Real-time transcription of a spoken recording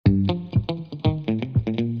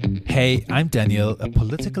Hey, I'm Daniel, a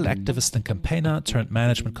political activist and campaigner turned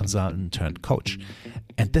management consultant turned coach.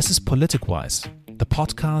 And this is PoliticWise, the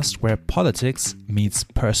podcast where politics meets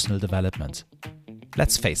personal development.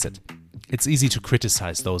 Let's face it, it's easy to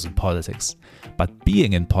criticize those in politics, but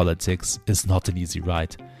being in politics is not an easy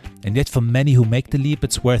ride. And yet for many who make the leap,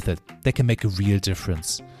 it's worth it. They can make a real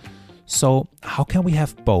difference. So how can we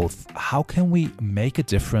have both? How can we make a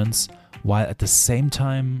difference while at the same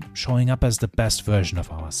time showing up as the best version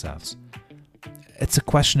of ourselves? It's a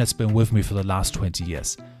question that's been with me for the last 20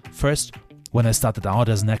 years. First, when I started out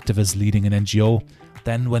as an activist leading an NGO,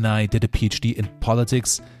 then when I did a PhD in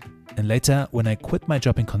politics, and later when I quit my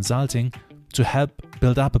job in consulting to help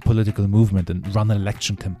build up a political movement and run an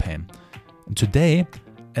election campaign. And today,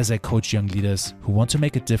 as I coach young leaders who want to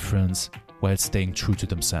make a difference while staying true to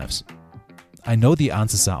themselves. I know the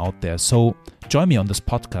answers are out there, so join me on this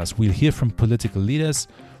podcast. We'll hear from political leaders,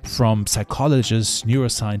 from psychologists,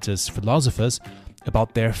 neuroscientists, philosophers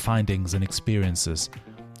about their findings and experiences.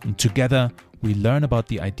 And together, we learn about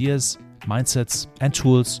the ideas, mindsets, and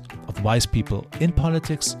tools of wise people in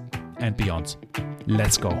politics and beyond.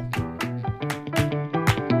 Let's go.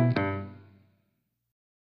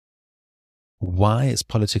 Why is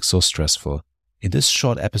politics so stressful? In this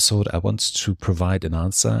short episode, I want to provide an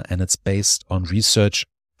answer, and it's based on research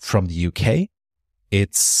from the UK.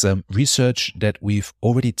 It's research that we've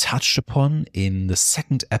already touched upon in the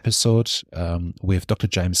second episode with Dr.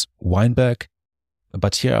 James Weinberg.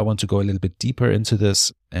 But here I want to go a little bit deeper into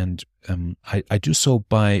this, and I do so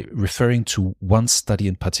by referring to one study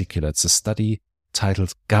in particular. It's a study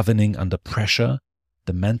titled Governing Under Pressure,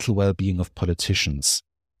 the Mental Well-Being of Politicians.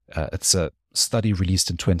 It's a study released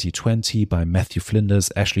in 2020 by Matthew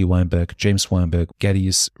Flinders, Ashley Weinberg, James Weinberg,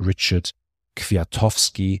 Geddes, Richard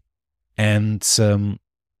Kwiatkowski. And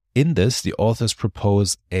in this, the authors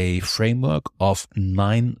propose a framework of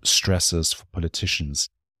 9 stresses for politicians.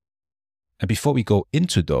 And before we go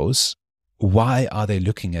into those, why are they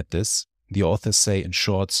looking at this? The authors say, in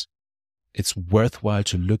short, it's worthwhile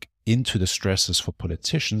to look into the stresses for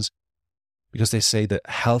politicians because they say the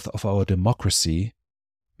health of our democracy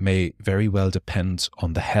may very well depend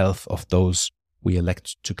on the health of those we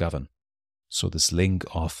elect to govern. So this link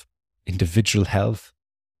of individual health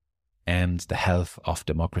and the health of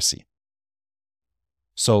democracy.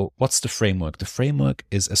 So what's the framework? The framework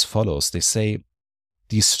is as follows. They say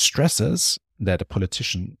these stresses that a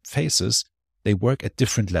politician faces, they work at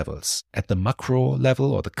different levels. At the macro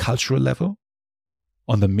level or the cultural level,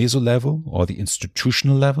 on the meso level or the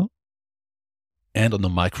institutional level, and on the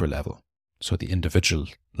micro level. So the individual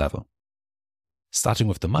level. Starting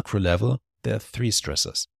with the macro level, there are 3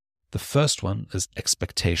 stresses. The first one is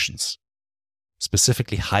expectations,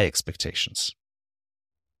 specifically high expectations.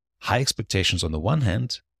 High expectations on the one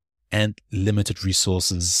hand, and limited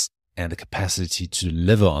resources and the capacity to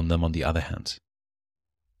deliver on them on the other hand.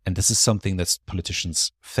 And this is something that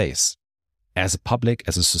politicians face. As a public,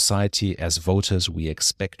 as a society, as voters, we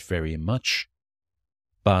expect very much.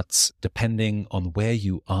 But depending on where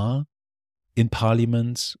you are, in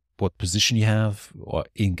parliament, what position you have, or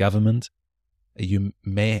in government, you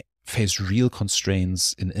may face real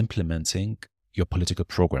constraints in implementing your political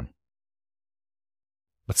program.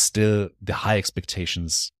 But still, the high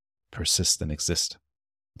expectations persist and exist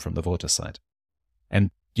from the voter side.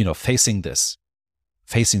 And, facing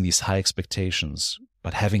these high expectations,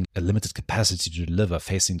 but having a limited capacity to deliver,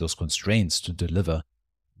 facing those constraints to deliver,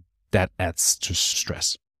 that adds to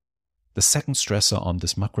stress. The second stressor on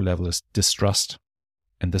this macro level is distrust.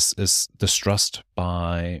 And this is distrust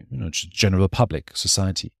by general public,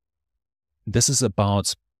 society. This is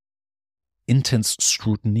about intense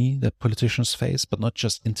scrutiny that politicians face, but not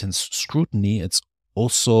just intense scrutiny, it's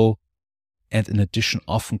also, and in addition,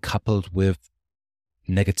 often coupled with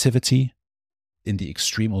negativity, in the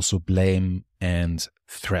extreme also blame and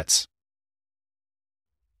threats.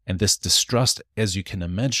 And this distrust, as you can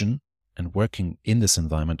imagine, and working in this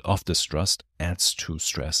environment of distrust adds to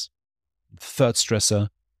stress. The third stressor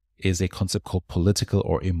is a concept called political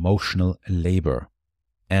or emotional labor.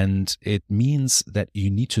 And it means that you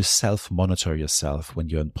need to self-monitor yourself when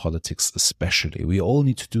you're in politics especially. We all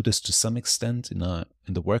need to do this to some extent in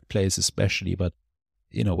the workplace especially, but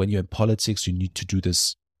when you're in politics, you need to do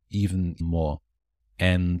this even more.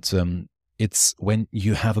 And it's when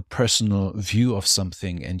you have a personal view of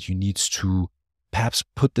something and you need to perhaps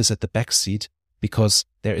put this at the back seat because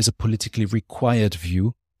there is a politically required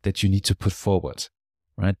view that you need to put forward,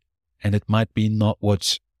 right? And it might be not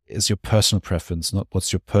what is your personal preference, not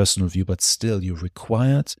what's your personal view, but still you're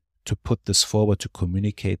required to put this forward, to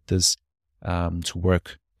communicate this, to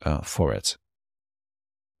work for it.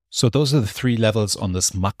 So those are the three levels on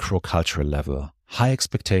this macro cultural level: high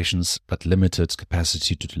expectations, but limited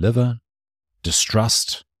capacity to deliver;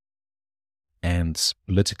 distrust; and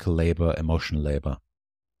political labor, emotional labor.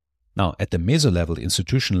 Now, at the meso level, the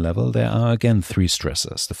institutional level, there are again three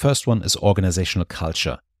stressors. The first one is organizational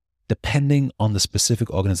culture. Depending on the specific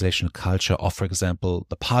organizational culture of, for example,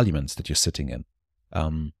 the parliaments that you're sitting in,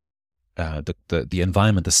 the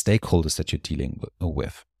environment, the stakeholders that you're dealing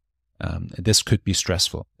with. This could be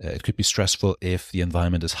stressful. It could be stressful if the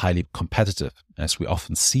environment is highly competitive, as we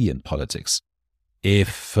often see in politics.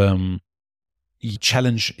 If the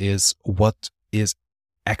challenge is what is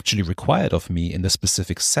actually required of me in the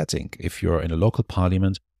specific setting. If you're in a local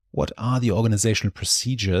parliament, what are the organizational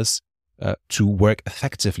procedures to work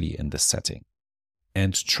effectively in this setting?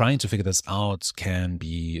 And trying to figure this out can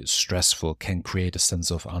be stressful, can create a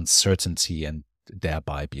sense of uncertainty and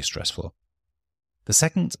thereby be stressful. The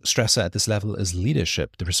second stressor at this level is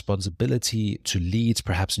leadership, the responsibility to lead,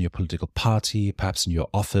 perhaps in your political party, perhaps in your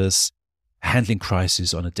office, handling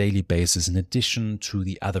crises on a daily basis in addition to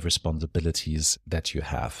the other responsibilities that you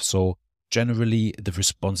have. So generally, the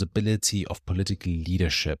responsibility of political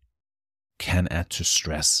leadership can add to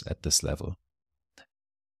stress at this level.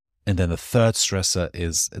 And then the third stressor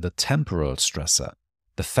is the temporal stressor.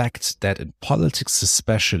 The fact that in politics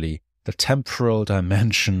especially, the temporal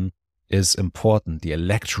dimension is important, the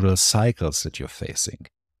electoral cycles that you're facing,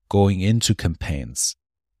 going into campaigns,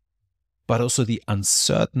 but also the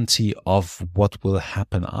uncertainty of what will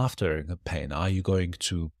happen after a campaign. Are you going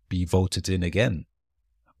to be voted in again?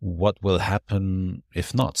 What will happen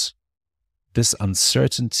if not? This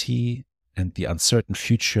uncertainty and the uncertain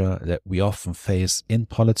future that we often face in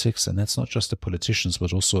politics, and that's not just the politicians,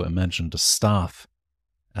 but also imagine the staff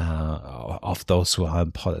of those who are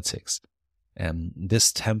in politics.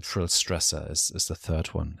 This temporal stressor is the third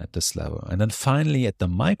one at this level. And then finally, at the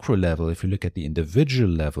micro level, if you look at the individual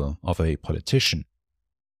level of a politician,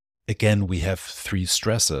 again, we have three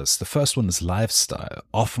stressors. The first one is lifestyle.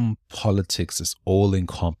 Often politics is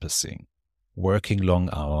all-encompassing. Working long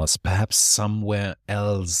hours, perhaps somewhere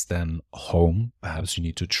else than home. Perhaps you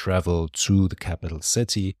need to travel to the capital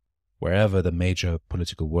city, wherever the major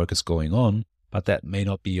political work is going on, but that may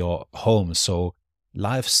not be your home. So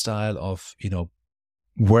lifestyle of,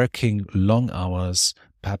 working long hours,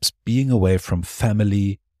 perhaps being away from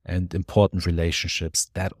family and important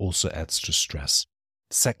relationships, that also adds to stress.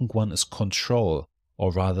 The second one is control,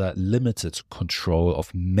 or rather limited control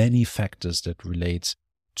of many factors that relate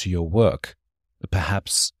to your work.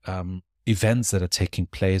 Perhaps events that are taking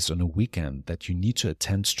place on a weekend that you need to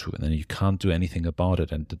attend to, and then you can't do anything about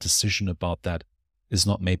it, and the decision about that is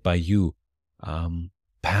not made by you.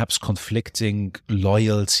 Perhaps conflicting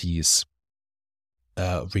loyalties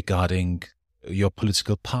regarding your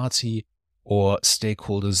political party or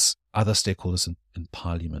stakeholders, other stakeholders in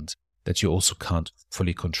parliament that you also can't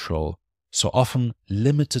fully control. So often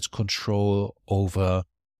limited control over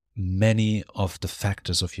many of the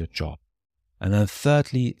factors of your job. And then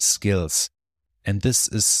thirdly, skills. And this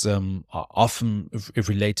is often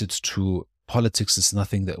related to politics. Is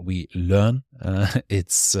nothing that we learn.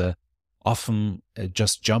 It's often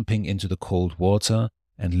just jumping into the cold water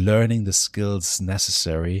and learning the skills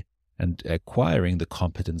necessary and acquiring the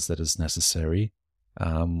competence that is necessary,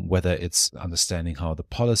 whether it's understanding how the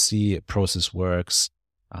policy process works,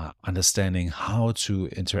 understanding how to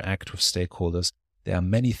interact with stakeholders. There are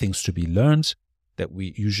many things to be learned that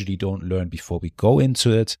we usually don't learn before we go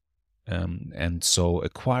into it. And so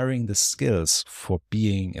acquiring the skills for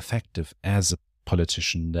being effective as a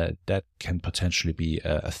politician, that can potentially be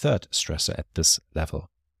a third stressor at this level.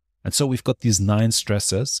 And so we've got these 9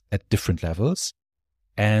 stressors at different levels,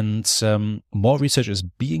 and more research is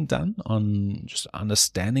being done on just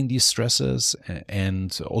understanding these stressors,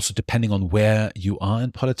 and also depending on where you are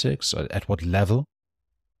in politics or at what level.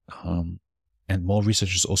 And more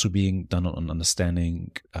research is also being done on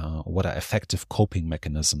understanding what are effective coping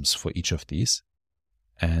mechanisms for each of these.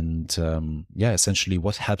 And essentially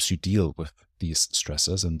what helps you deal with these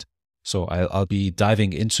stressors. And so I'll be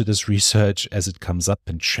diving into this research as it comes up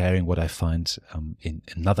and sharing what I find in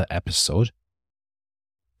another episode.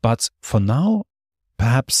 But for now,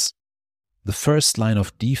 perhaps the first line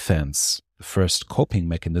of defense, the first coping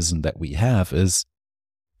mechanism that we have is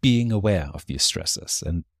being aware of these stressors.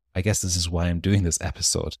 And I guess this is why I'm doing this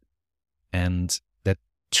episode. And that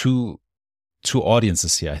two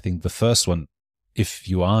audiences here. I think the first one, if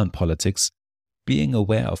you are in politics, being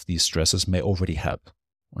aware of these stressors may already help,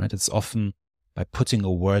 right? It's often by putting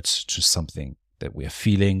a word to something that we are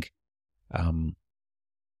feeling,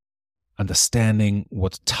 understanding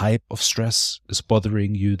what type of stress is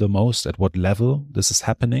bothering you the most, at what level this is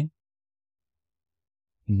happening.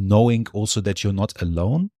 Knowing also that you're not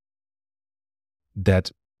alone,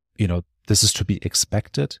 that, this is to be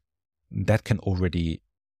expected, that can already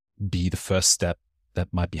be the first step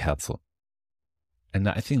that might be helpful. And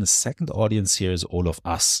I think the second audience here is all of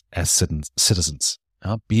us as citizens,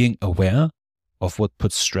 being aware of what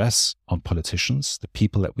puts stress on politicians, the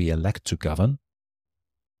people that we elect to govern.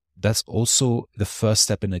 That's also the first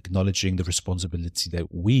step in acknowledging the responsibility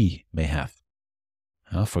that we may have.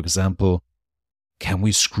 For example, can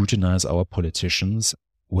we scrutinize our politicians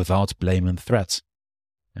without blame and threat?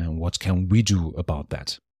 And what can we do about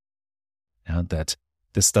that? And that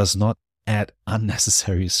this does not add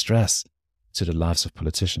unnecessary stress to the lives of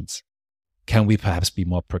politicians. Can we perhaps be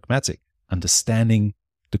more pragmatic, understanding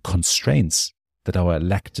the constraints that our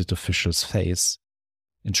elected officials face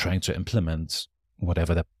in trying to implement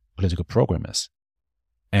whatever their political program is?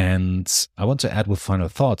 And I want to add with final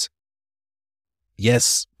thought,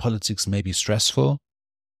 yes, politics may be stressful,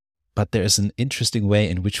 but there is an interesting way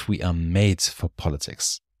in which we are made for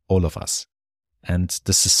politics, all of us. And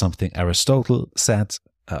this is something Aristotle said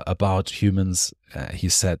about humans. He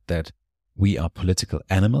said that we are political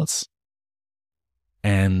animals.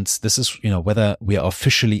 And this is, whether we are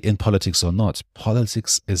officially in politics or not,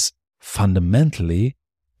 politics is fundamentally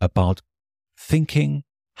about thinking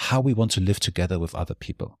how we want to live together with other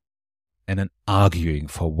people and then arguing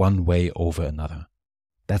for one way over another.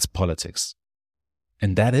 That's politics.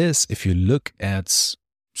 And that is, if you look at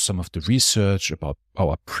some of the research about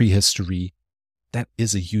our prehistory, that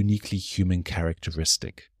is a uniquely human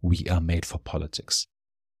characteristic. We are made for politics.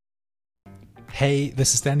 Hey,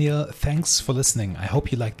 this is Daniel. Thanks for listening. I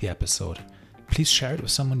hope you liked the episode. Please share it with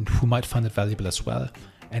someone who might find it valuable as well.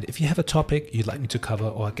 And if you have a topic you'd like me to cover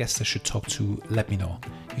or a guest I should talk to, let me know.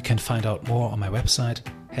 You can find out more on my website.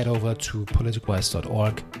 Head over to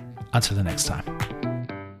politicwise.org. Until the next time.